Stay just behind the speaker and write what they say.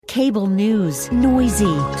Cable news,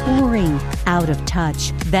 noisy, boring, out of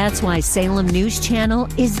touch. That's why Salem News Channel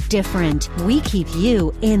is different. We keep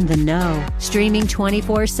you in the know. Streaming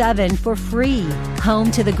 24/7 for free.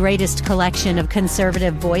 Home to the greatest collection of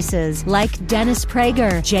conservative voices like Dennis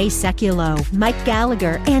Prager, Jay Sekulow, Mike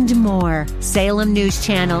Gallagher, and more. Salem News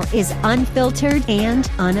Channel is unfiltered and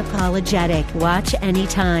unapologetic. Watch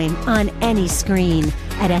anytime, on any screen,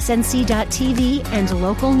 at snc.tv and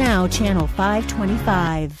Local Now Channel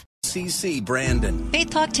 525. CC Brandon.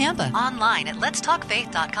 Faith Talk Tampa. Online at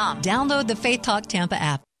letstalkfaith.com. Download the Faith Talk Tampa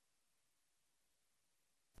app.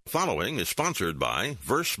 Following is sponsored by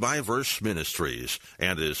Verse Ministries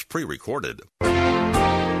and is pre-recorded.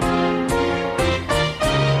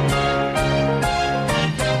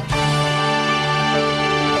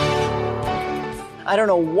 I don't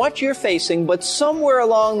know what you're facing, but somewhere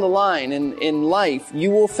along the line in life,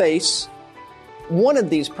 you will face one of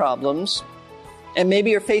these problems, and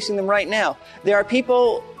maybe you're facing them right now. There are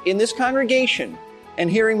people in this congregation and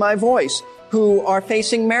hearing my voice who are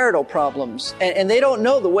facing marital problems, and they don't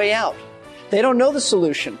know the way out. They don't know the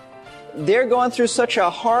solution. They're going through such a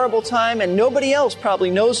horrible time, and nobody else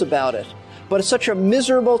probably knows about it. But it's such a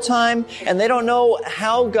miserable time, and they don't know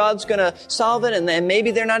how God's going to solve it, and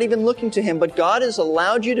maybe they're not even looking to Him. But God has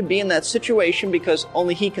allowed you to be in that situation because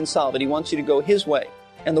only He can solve it. He wants you to go His way.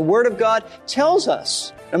 And the Word of God tells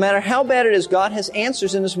us, no matter how bad it is, God has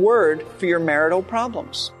answers in His Word for your marital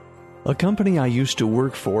problems. A company I used to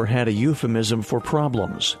work for had a euphemism for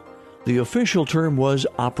problems. The official term was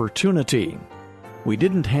opportunity. We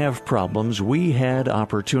didn't have problems, we had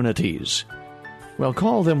opportunities. Well,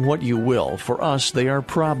 call them what you will. For us, they are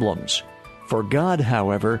problems. For God,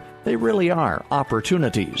 however, they really are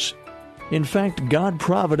opportunities. In fact, God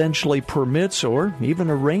providentially permits or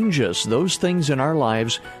even arranges those things in our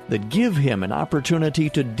lives that give Him an opportunity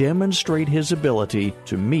to demonstrate His ability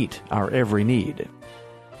to meet our every need.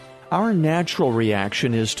 Our natural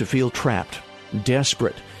reaction is to feel trapped,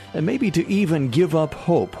 desperate, and maybe to even give up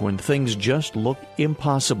hope when things just look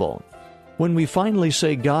impossible. When we finally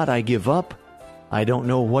say, God, I give up, I don't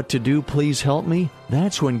know what to do, please help me,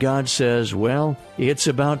 that's when God says, well, it's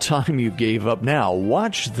about time you gave up now.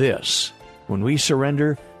 Watch this. When we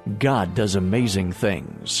surrender, God does amazing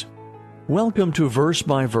things. Welcome to Verse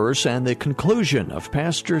by Verse and the conclusion of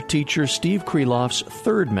Pastor-Teacher Steve Kreloff's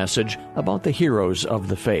third message about the heroes of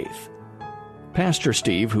the faith. Pastor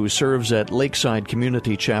Steve, who serves at Lakeside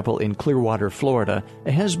Community Chapel in Clearwater, Florida,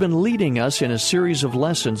 has been leading us in a series of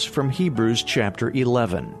lessons from Hebrews chapter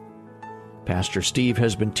 11. Pastor Steve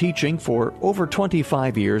has been teaching for over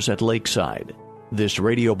 25 years at Lakeside. This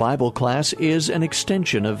radio Bible class is an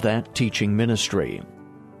extension of that teaching ministry.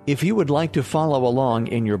 If you would like to follow along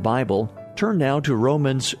in your Bible, turn now to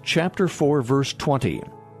Romans chapter 4, verse 20.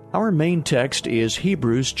 Our main text is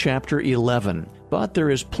Hebrews chapter 11, but there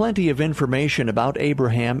is plenty of information about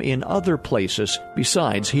Abraham in other places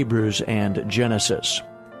besides Hebrews and Genesis.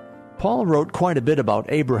 Paul wrote quite a bit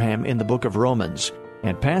about Abraham in the book of Romans,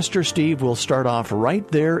 and Pastor Steve will start off right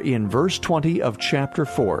there in verse 20 of chapter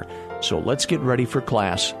 4. So let's get ready for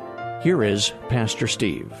class. Here is Pastor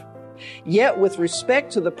Steve. Yet with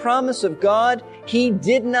respect to the promise of God, he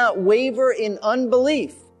did not waver in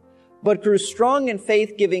unbelief, but grew strong in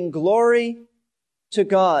faith, giving glory to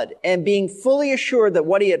God, and being fully assured that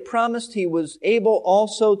what he had promised he was able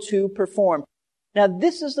also to perform. Now,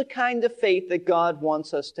 this is the kind of faith that God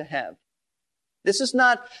wants us to have. This is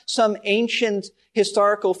not some ancient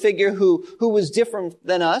historical figure who was different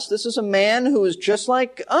than us. This is a man who is just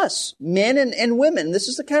like us, men and women. This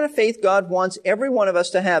is the kind of faith God wants every one of us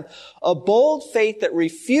to have. A bold faith that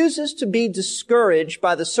refuses to be discouraged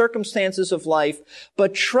by the circumstances of life,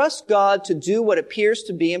 but trusts God to do what appears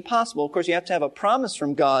to be impossible. Of course, you have to have a promise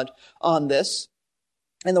from God on this.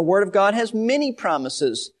 And the Word of God has many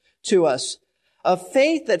promises to us. A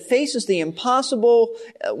faith that faces the impossible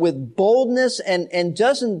with boldness and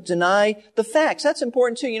doesn't deny the facts. That's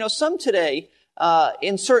important too. You know, some today,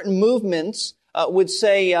 in certain movements, would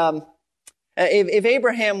say, if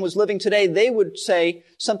Abraham was living today, they would say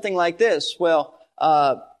something like this. Well,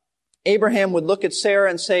 Abraham would look at Sarah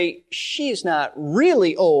and say, she's not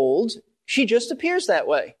really old. She just appears that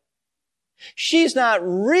way. She's not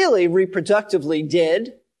really reproductively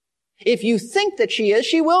dead. If you think that she is,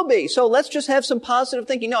 she will be. So let's just have some positive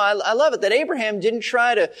thinking. No, I love it that Abraham didn't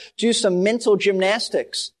try to do some mental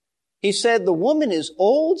gymnastics. He said, the woman is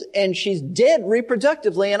old and she's dead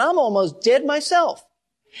reproductively, and I'm almost dead myself.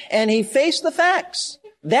 And he faced the facts.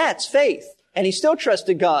 That's faith. And he still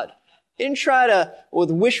trusted God. He didn't try to, with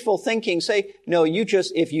wishful thinking, say, no,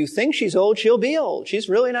 if you think she's old, she'll be old. She's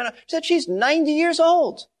really not. He said she's 90 years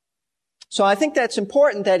old. So I think that's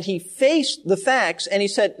important that he faced the facts and he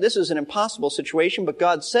said, this is an impossible situation, but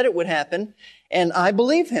God said it would happen, and I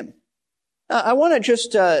believe him. I want to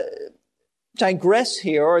just digress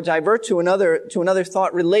here or divert to another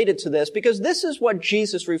thought related to this, because this is what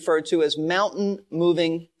Jesus referred to as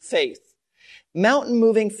mountain-moving faith.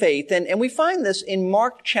 Mountain-moving faith, and we find this in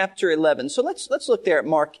Mark chapter 11. So let's look there at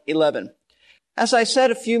Mark 11. As I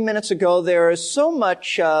said a few minutes ago, there is so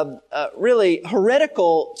much really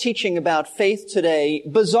heretical teaching about faith today,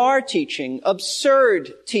 bizarre teaching,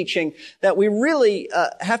 absurd teaching, that we really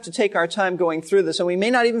have to take our time going through this. And we may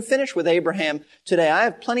not even finish with Abraham today. I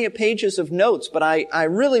have plenty of pages of notes, but I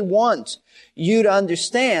really want you to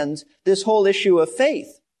understand this whole issue of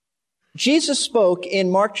faith. Jesus spoke in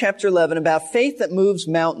Mark chapter 11 about faith that moves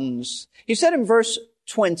mountains. He said in verse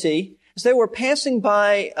 20, as they were passing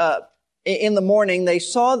by in the morning, they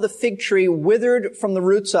saw the fig tree withered from the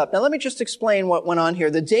roots up. Now let me just explain what went on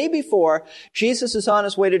here. The day before, Jesus is on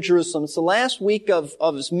his way to Jerusalem. It's the last week of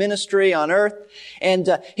his ministry on earth.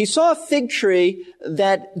 And he saw a fig tree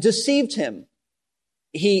that deceived him.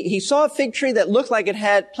 He saw a fig tree that looked like it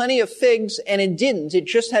had plenty of figs, and it didn't. It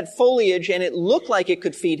just had foliage, and it looked like it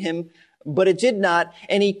could feed him, but it did not.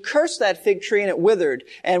 And he cursed that fig tree, and it withered.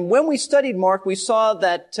 And when we studied Mark, we saw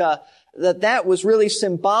that that was really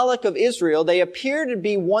symbolic of Israel. They appear to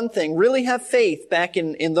be one thing, really have faith back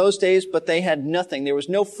in those days, but they had nothing. There was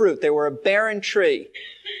no fruit. They were a barren tree.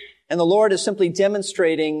 And the Lord is simply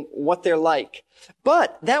demonstrating what they're like.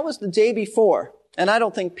 But that was the day before. And I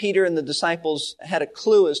don't think Peter and the disciples had a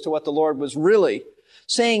clue as to what the Lord was really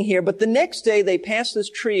saying here. But the next day they passed this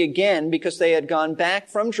tree again, because they had gone back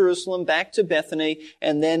from Jerusalem back to Bethany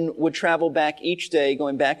and then would travel back each day,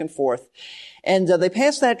 going back and forth. And they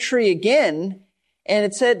passed that tree again, and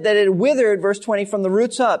it said that it withered, verse 20, from the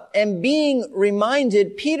roots up. And being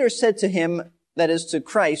reminded, Peter said to him, that is to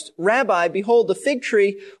Christ, Rabbi, behold, the fig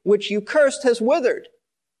tree which you cursed has withered.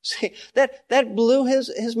 See, that blew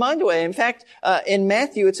his mind away. In fact, in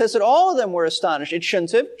Matthew, it says that all of them were astonished. It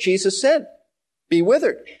shouldn't have. Jesus said, be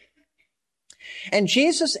withered. And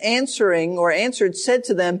Jesus answered, said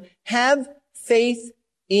to them, have faith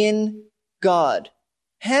in God.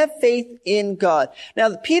 Have faith in God.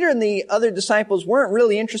 Now, Peter and the other disciples weren't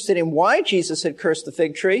really interested in why Jesus had cursed the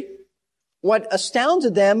fig tree. What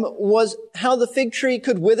astounded them was how the fig tree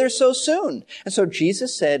could wither so soon. And so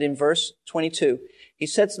Jesus said in verse 22, he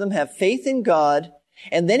said to them, have faith in God.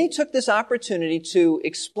 And then he took this opportunity to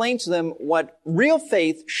explain to them what real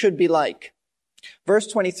faith should be like. Verse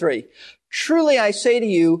 23, truly I say to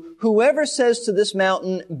you, whoever says to this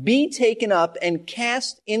mountain, be taken up and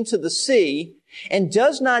cast into the sea, and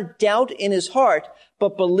does not doubt in his heart,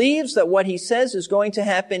 but believes that what he says is going to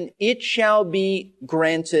happen, it shall be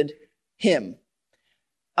granted him.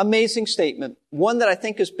 Amazing statement. One that I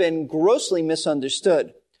think has been grossly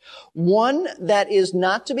misunderstood. One that is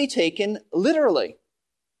not to be taken literally.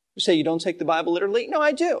 You say you don't take the Bible literally? No,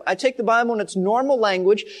 I do. I take the Bible in its normal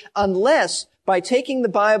language, unless by taking the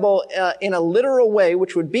Bible in a literal way,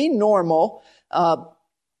 which would be normal,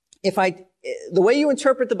 the way you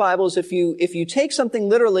interpret the Bible is if you take something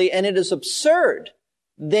literally and it is absurd,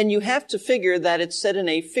 then you have to figure that it's said in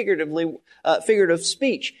a figurative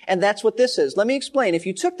speech. And that's what this is. Let me explain. If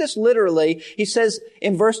you took this literally, he says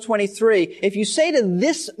in verse 23, if you say to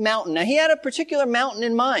this mountain, now he had a particular mountain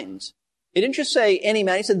in mind. He didn't just say any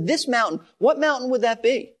mountain. He said this mountain. What mountain would that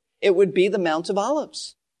be? It would be the Mount of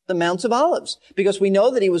Olives. The Mount of Olives. Because we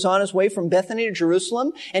know that he was on his way from Bethany to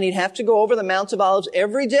Jerusalem, and he'd have to go over the Mount of Olives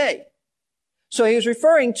every day. So he was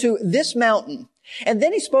referring to this mountain. And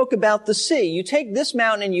then he spoke about the sea. You take this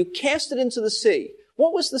mountain and you cast it into the sea.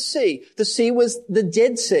 What was the sea? The sea was the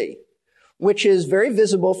Dead Sea, which is very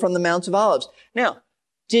visible from the Mount of Olives. Now,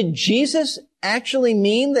 did Jesus actually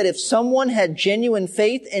mean that if someone had genuine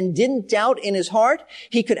faith and didn't doubt in his heart,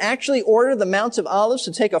 he could actually order the Mount of Olives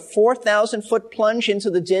to take a 4,000-foot plunge into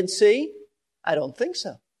the Dead Sea? I don't think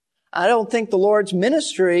so. I don't think the Lord's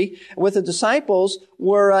ministry with the disciples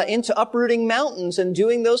were into uprooting mountains and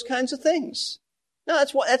doing those kinds of things. No,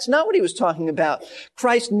 that's not what he was talking about.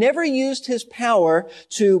 Christ never used his power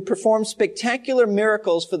to perform spectacular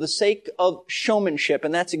miracles for the sake of showmanship,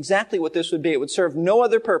 and that's exactly what this would be. It would serve no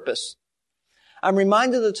other purpose. I'm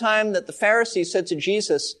reminded of the time that the Pharisees said to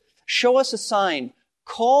Jesus, show us a sign,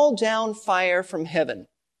 call down fire from heaven.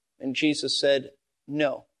 And Jesus said,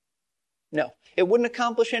 no. It wouldn't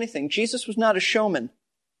accomplish anything. Jesus was not a showman.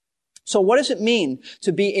 So what does it mean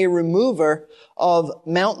to be a remover of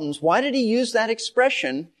mountains? Why did he use that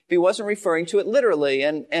expression if he wasn't referring to it literally?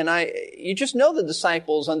 You just know the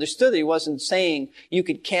disciples understood that he wasn't saying you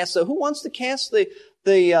could cast who wants to cast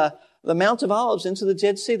the the Mount of Olives into the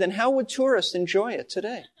Dead Sea, then how would tourists enjoy it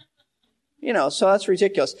today? So that's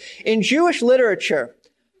ridiculous. In Jewish literature,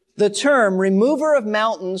 the term remover of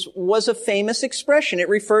mountains was a famous expression. It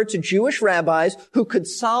referred to Jewish rabbis who could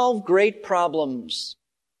solve great problems.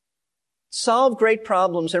 Solve great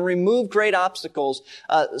problems and remove great obstacles,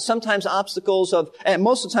 sometimes obstacles of, and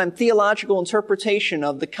most of the time, theological interpretation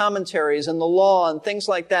of the commentaries and the law and things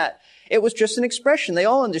like that. It was just an expression. They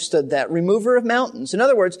all understood that. Remover of mountains. In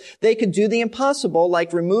other words, they could do the impossible,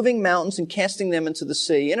 like removing mountains and casting them into the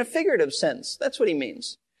sea, in a figurative sense. That's what he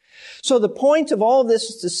means. So the point of all of this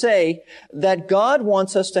is to say that God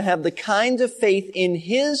wants us to have the kind of faith in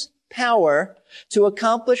His power to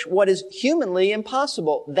accomplish what is humanly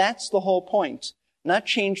impossible. That's the whole point. Not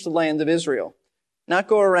change the land of Israel. Not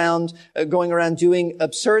going around doing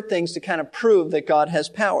absurd things to kind of prove that God has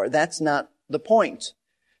power. That's not the point.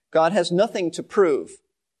 God has nothing to prove.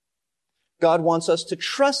 God wants us to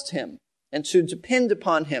trust Him and to depend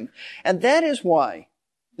upon Him. And that is why,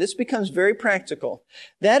 this becomes very practical,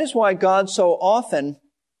 that is why God so often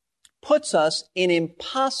puts us in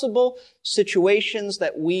impossible situations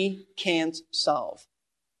that we can't solve.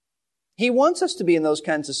 He wants us to be in those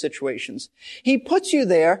kinds of situations. He puts you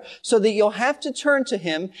there so that you'll have to turn to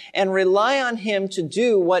Him and rely on Him to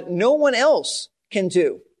do what no one else can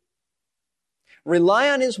do. Rely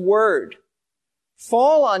on His Word.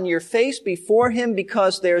 Fall on your face before Him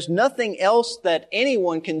because there's nothing else that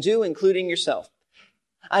anyone can do, including yourself.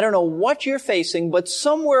 I don't know what you're facing, but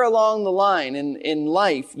somewhere along the line in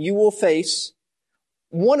life, you will face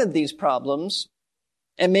one of these problems,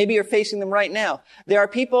 and maybe you're facing them right now. There are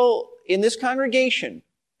people in this congregation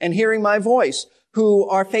and hearing my voice who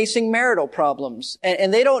are facing marital problems,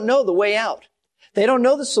 and they don't know the way out. They don't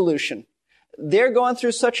know the solution. They're going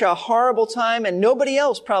through such a horrible time, and nobody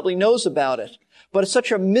else probably knows about it. But it's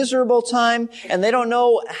such a miserable time, and they don't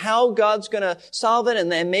know how God's going to solve it,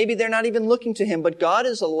 and maybe they're not even looking to Him. But God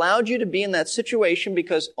has allowed you to be in that situation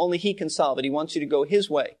because only He can solve it. He wants you to go His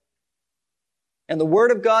way. And the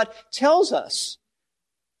Word of God tells us,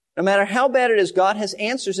 no matter how bad it is, God has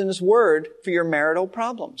answers in His Word for your marital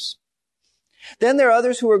problems. Then there are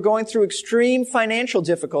others who are going through extreme financial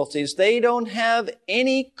difficulties. They don't have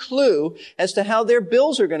any clue as to how their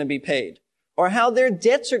bills are going to be paid, or how their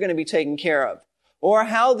debts are going to be taken care of, or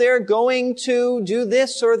how they're going to do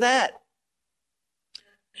this or that.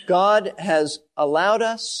 God has allowed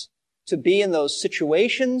us to be in those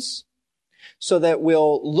situations so that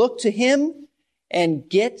we'll look to Him and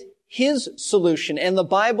get His solution. And the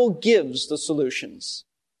Bible gives the solutions.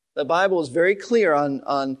 The Bible is very clear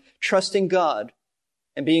on trusting God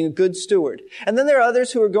and being a good steward. And then there are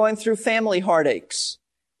others who are going through family heartaches.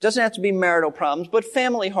 It doesn't have to be marital problems, but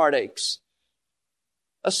family heartaches.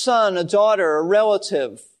 A son, a daughter, a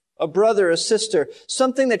relative, a brother, a sister,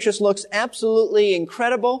 something that just looks absolutely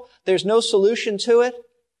incredible. There's no solution to it.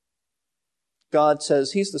 God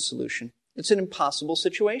says He's the solution. It's an impossible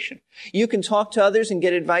situation. You can talk to others and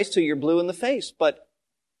get advice till you're blue in the face, but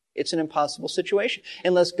it's an impossible situation.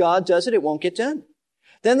 Unless God does it, it won't get done.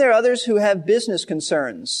 Then there are others who have business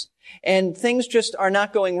concerns, and things just are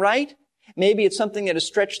not going right. Maybe it's something that is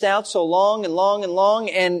stretched out so long and long and long,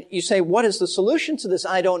 and you say, what is the solution to this?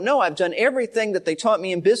 I don't know. I've done everything that they taught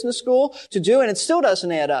me in business school to do, and it still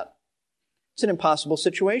doesn't add up. It's an impossible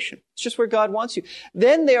situation. It's just where God wants you.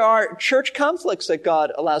 Then there are church conflicts that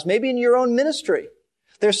God allows, maybe in your own ministry.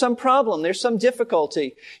 There's some problem, there's some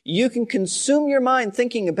difficulty. You can consume your mind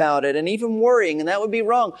thinking about it and even worrying, and that would be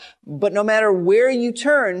wrong. But no matter where you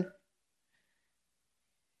turn,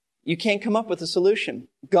 you can't come up with a solution.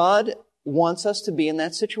 God wants us to be in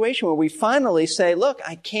that situation where we finally say, look,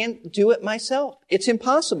 I can't do it myself. It's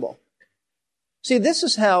impossible. See, this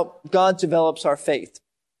is how God develops our faith.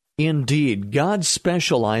 Indeed, God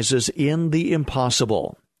specializes in the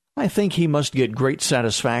impossible. I think He must get great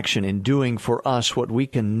satisfaction in doing for us what we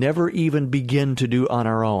can never even begin to do on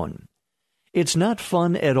our own. It's not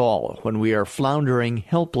fun at all when we are floundering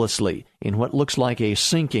helplessly in what looks like a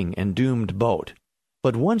sinking and doomed boat.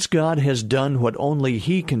 But once God has done what only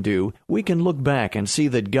He can do, we can look back and see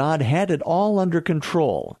that God had it all under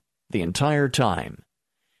control the entire time.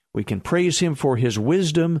 We can praise Him for His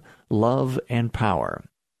wisdom, love, and power.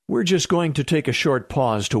 We're just going to take a short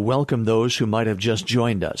pause to welcome those who might have just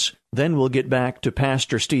joined us. Then we'll get back to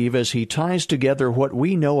Pastor Steve as he ties together what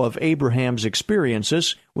we know of Abraham's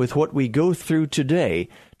experiences with what we go through today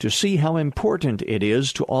to see how important it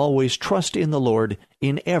is to always trust in the Lord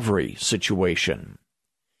in every situation.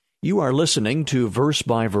 You are listening to Verse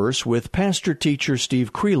by Verse with Pastor-Teacher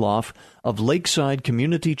Steve Kreloff of Lakeside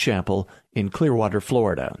Community Chapel in Clearwater,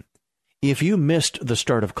 Florida. If you missed the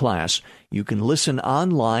start of class, you can listen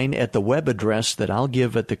online at the web address that I'll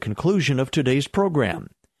give at the conclusion of today's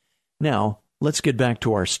program. Now, let's get back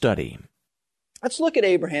to our study. Let's look at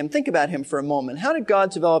Abraham. Think about him for a moment. How did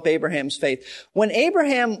God develop Abraham's faith? When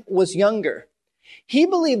Abraham was younger, he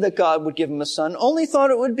believed that God would give him a son, only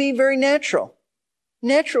thought it would be very natural.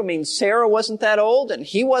 Natural means Sarah wasn't that old and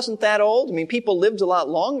he wasn't that old. I mean, people lived a lot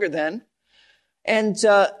longer then. And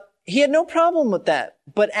he had no problem with that.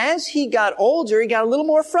 But as he got older, he got a little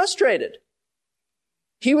more frustrated.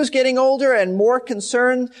 He was getting older and more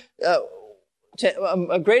concerned.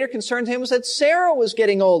 A greater concern to him was that Sarah was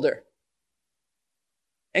getting older.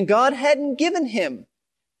 And God hadn't given him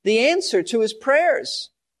the answer to his prayers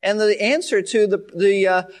and the answer to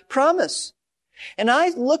the promise. And I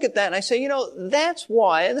look at that and I say, that's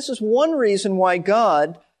why, and this is one reason why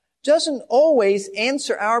God doesn't always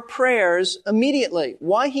answer our prayers immediately,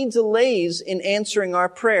 why he delays in answering our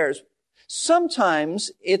prayers.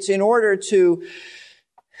 Sometimes it's in order to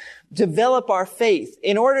develop our faith,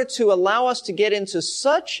 in order to allow us to get into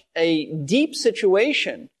such a deep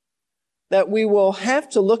situation that we will have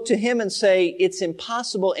to look to him and say, it's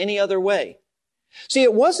impossible any other way. See,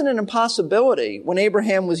 it wasn't an impossibility when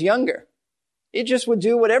Abraham was younger. It just would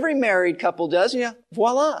do what every married couple does.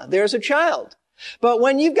 Voila, there's a child. But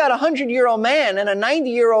when you've got a 100-year-old man and a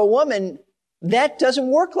 90-year-old woman, that doesn't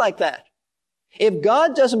work like that. If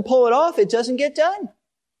God doesn't pull it off, it doesn't get done.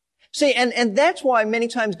 See, and that's why many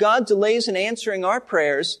times God delays in answering our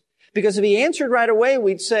prayers, because if he answered right away,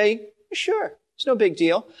 we'd say, sure, it's no big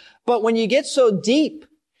deal. But when you get so deep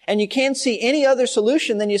and you can't see any other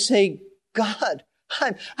solution, then you say, God,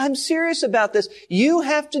 I'm serious about this. You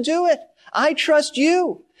have to do it. I trust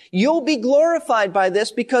you. You'll be glorified by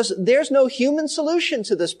this because there's no human solution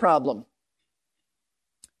to this problem.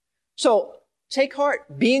 So take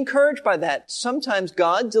heart. Be encouraged by that. Sometimes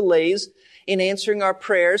God delays in answering our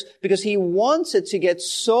prayers because he wants it to get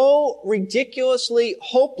so ridiculously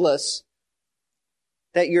hopeless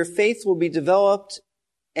that your faith will be developed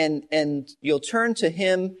and you'll turn to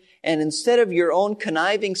him, and instead of your own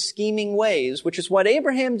conniving, scheming ways, which is what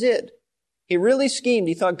Abraham did, he really schemed.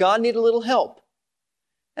 He thought God needed a little help.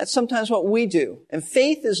 That's sometimes what we do. And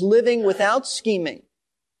faith is living without scheming,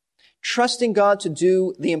 trusting God to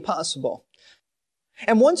do the impossible.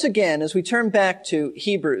 And once again, as we turn back to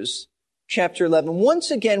Hebrews chapter 11, once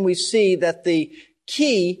again we see that the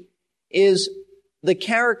key is the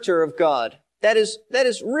character of God. That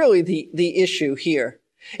is really the issue here.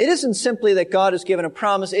 It isn't simply that God has given a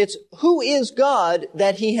promise. It's who is God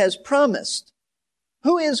that he has promised?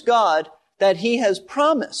 Who is God that he has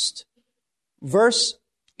promised? Verse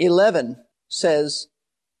 11 says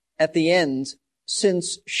at the end,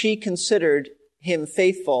 since she considered him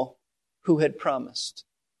faithful who had promised.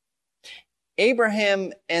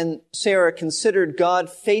 Abraham and Sarah considered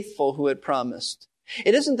God faithful who had promised.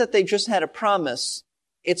 It isn't that they just had a promise.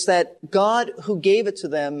 It's that God who gave it to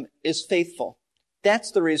them is faithful.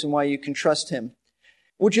 That's the reason why you can trust him.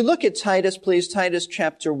 Would you look at Titus, please? Titus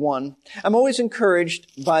chapter 1. I'm always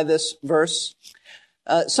encouraged by this verse.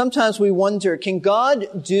 Sometimes we wonder, can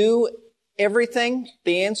God do everything?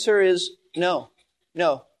 The answer is no.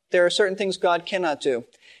 No. There are certain things God cannot do.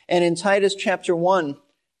 And in Titus chapter 1,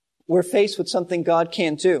 we're faced with something God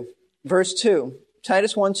can't do. Verse 2,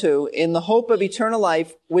 Titus 1:2, in the hope of eternal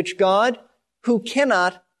life, which God, who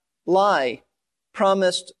cannot lie,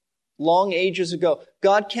 promised long ages ago.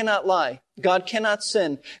 God cannot lie. God cannot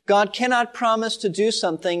sin. God cannot promise to do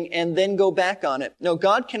something and then go back on it. No,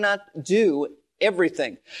 God cannot do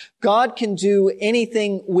everything. God can do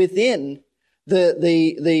anything within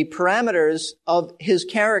the parameters of his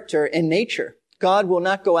character and nature. God will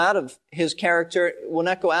not go out of his character, will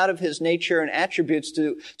not go out of his nature and attributes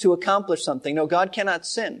to accomplish something. No, God cannot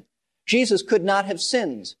sin. Jesus could not have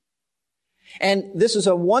sinned. And this is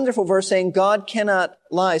a wonderful verse saying God cannot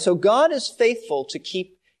lie. So God is faithful to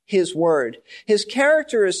keep his word. His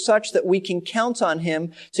character is such that we can count on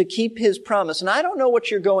him to keep his promise. And I don't know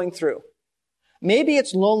what you're going through. Maybe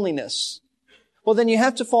it's loneliness. Well, then you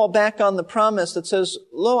have to fall back on the promise that says,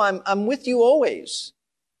 lo, I'm with you always,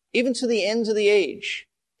 even to the ends of the age.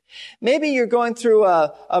 Maybe you're going through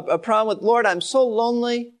a problem with, Lord, I'm so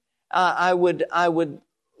lonely. I would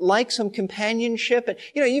like some companionship. And,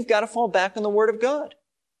 you've got to fall back on the Word of God.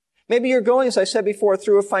 Maybe you're going, as I said before,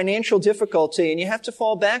 through a financial difficulty, and you have to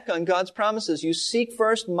fall back on God's promises. You seek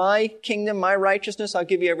first my kingdom, my righteousness, I'll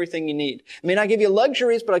give you everything you need. I may not give you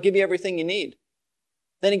luxuries, but I'll give you everything you need.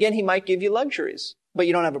 Then again, he might give you luxuries, but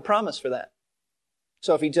you don't have a promise for that.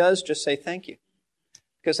 So if he does, just say thank you,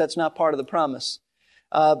 because that's not part of the promise.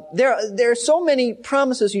 There are so many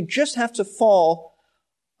promises, you just have to fall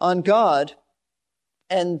on God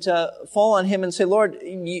and fall on Him and say, Lord,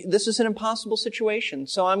 this is an impossible situation,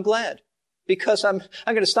 so I'm glad. Because I'm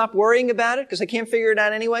going to stop worrying about it because I can't figure it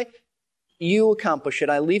out anyway. You accomplish it.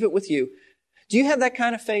 I leave it with you. Do you have that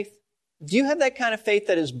kind of faith? Do you have that kind of faith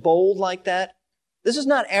that is bold like that? This is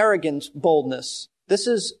not arrogant boldness. This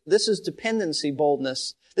is dependency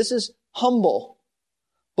boldness. This is humble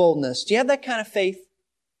boldness. Do you have that kind of faith?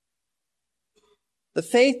 The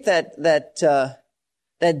faith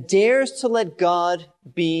that dares to let God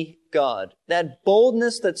be God. That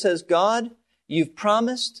boldness that says, God, you've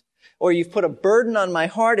promised, or you've put a burden on my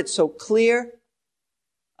heart. It's so clear.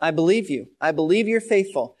 I believe you. I believe you're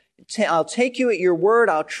faithful. I'll take you at your word.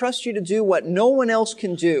 I'll trust you to do what no one else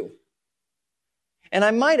can do. And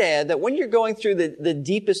I might add that when you're going through the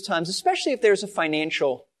deepest times, especially if there's a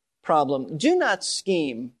financial problem, do not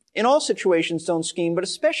scheme. In all situations, don't scheme, but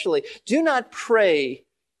especially do not pray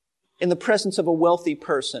in the presence of a wealthy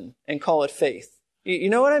person and call it faith. You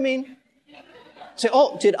know what I mean? Say,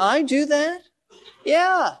 oh, did I do that?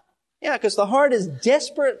 Yeah, because the heart is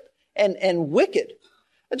desperate and wicked.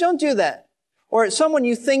 But don't do that. Or someone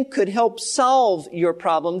you think could help solve your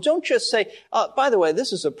problem, don't just say, by the way,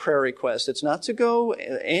 this is a prayer request. It's not to go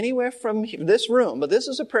anywhere from this room, but this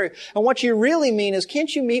is a prayer. And what you really mean is,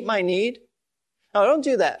 can't you meet my need? No, don't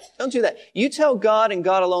do that. Don't do that. You tell God and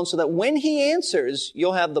God alone so that when He answers,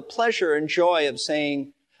 you'll have the pleasure and joy of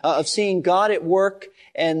seeing God at work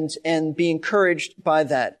and be encouraged by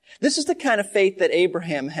that. This is the kind of faith that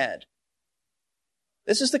Abraham had.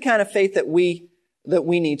 This is the kind of faith that we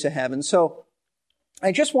need to have. And so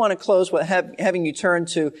I just want to close with having you turn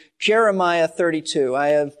to Jeremiah 32. I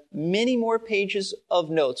have many more pages of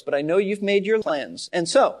notes, but I know you've made your plans. And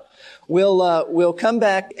so we'll come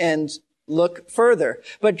back and look further.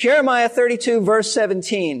 But Jeremiah 32 verse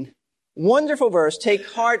 17, wonderful verse. Take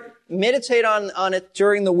heart, meditate on it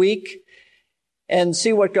during the week and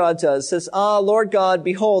see what God does. It says, Lord God,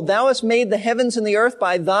 behold, thou hast made the heavens and the earth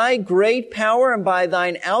by thy great power and by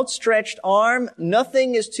thine outstretched arm.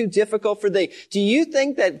 Nothing is too difficult for thee. Do you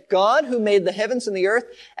think that God, who made the heavens and the earth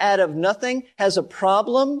out of nothing, has a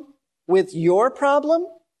problem with your problem?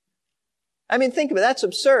 I mean, think of it. That's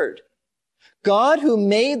absurd. God, who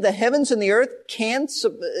made the heavens and the earth, can't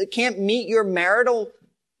meet your marital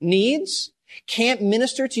needs, can't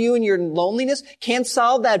minister to you in your loneliness, can't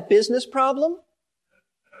solve that business problem,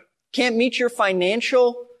 can't meet your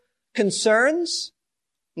financial concerns?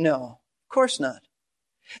 No, of course not.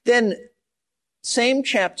 Then, same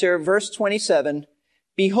chapter, verse 27,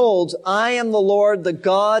 behold, I am the Lord, the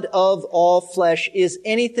God of all flesh. Is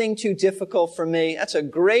anything too difficult for me? That's a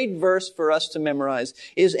great verse for us to memorize.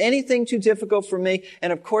 Is anything too difficult for me?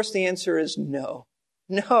 And of course the answer is no.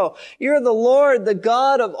 No. You're the Lord, the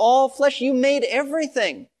God of all flesh. You made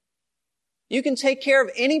everything. You can take care of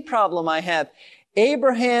any problem I have.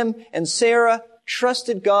 Abraham and Sarah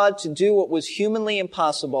trusted God to do what was humanly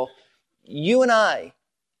impossible. You and I,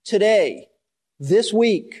 today, this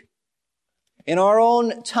week, in our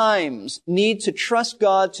own times, need to trust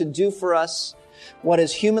God to do for us what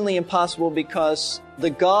is humanly impossible, because the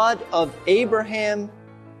God of Abraham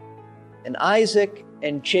and Isaac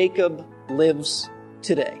and Jacob lives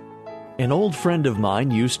today. An old friend of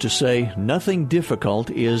mine used to say, nothing difficult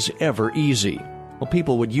is ever easy. Well,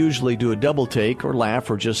 people would usually do a double take or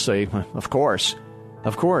laugh or just say, of course.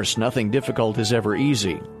 Of course, nothing difficult is ever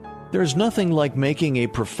easy. There's nothing like making a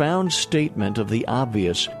profound statement of the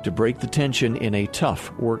obvious to break the tension in a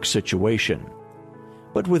tough work situation.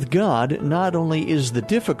 But with God, not only is the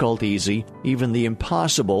difficult easy, even the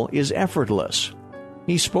impossible is effortless.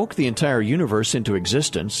 He spoke the entire universe into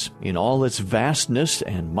existence in all its vastness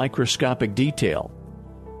and microscopic detail.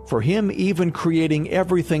 For Him, even creating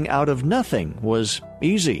everything out of nothing was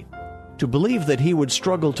easy. To believe that He would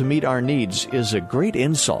struggle to meet our needs is a great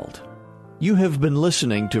insult. You have been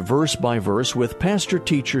listening to Verse by Verse with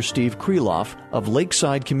pastor-teacher Steve Kreloff of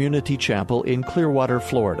Lakeside Community Chapel in Clearwater,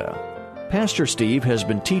 Florida. Pastor Steve has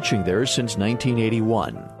been teaching there since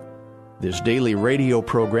 1981. This daily radio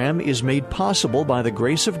program is made possible by the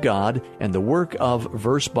grace of God and the work of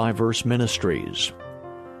Verse by Verse Ministries.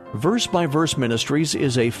 Verse by Verse Ministries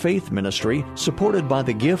is a faith ministry supported by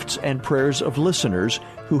the gifts and prayers of listeners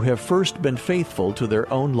who have first been faithful to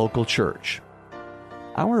their own local church.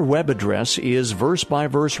 Our web address is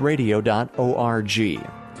versebyverseradio.org.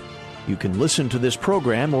 You can listen to this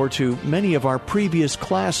program or to many of our previous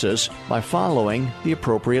classes by following the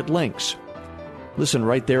appropriate links. Listen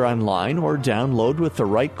right there online or download with the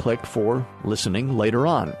right click for listening later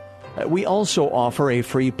on. We also offer a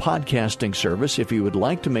free podcasting service if you would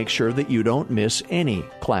like to make sure that you don't miss any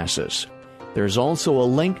classes. There's also a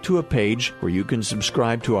link to a page where you can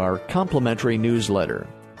subscribe to our complimentary newsletter.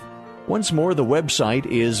 Once more, the website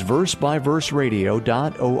is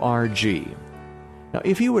versebyverseradio.org. Now,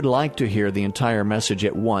 if you would like to hear the entire message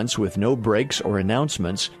at once with no breaks or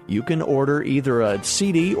announcements, you can order either a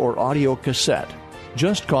CD or audio cassette.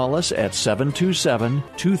 Just call us at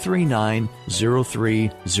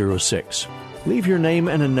 727-239-0306. Leave your name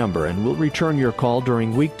and a number, and we'll return your call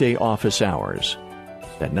during weekday office hours.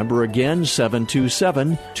 That number again,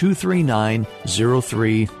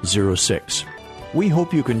 727-239-0306. We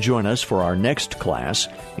hope you can join us for our next class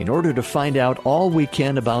in order to find out all we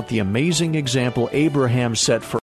can about the amazing example Abraham set for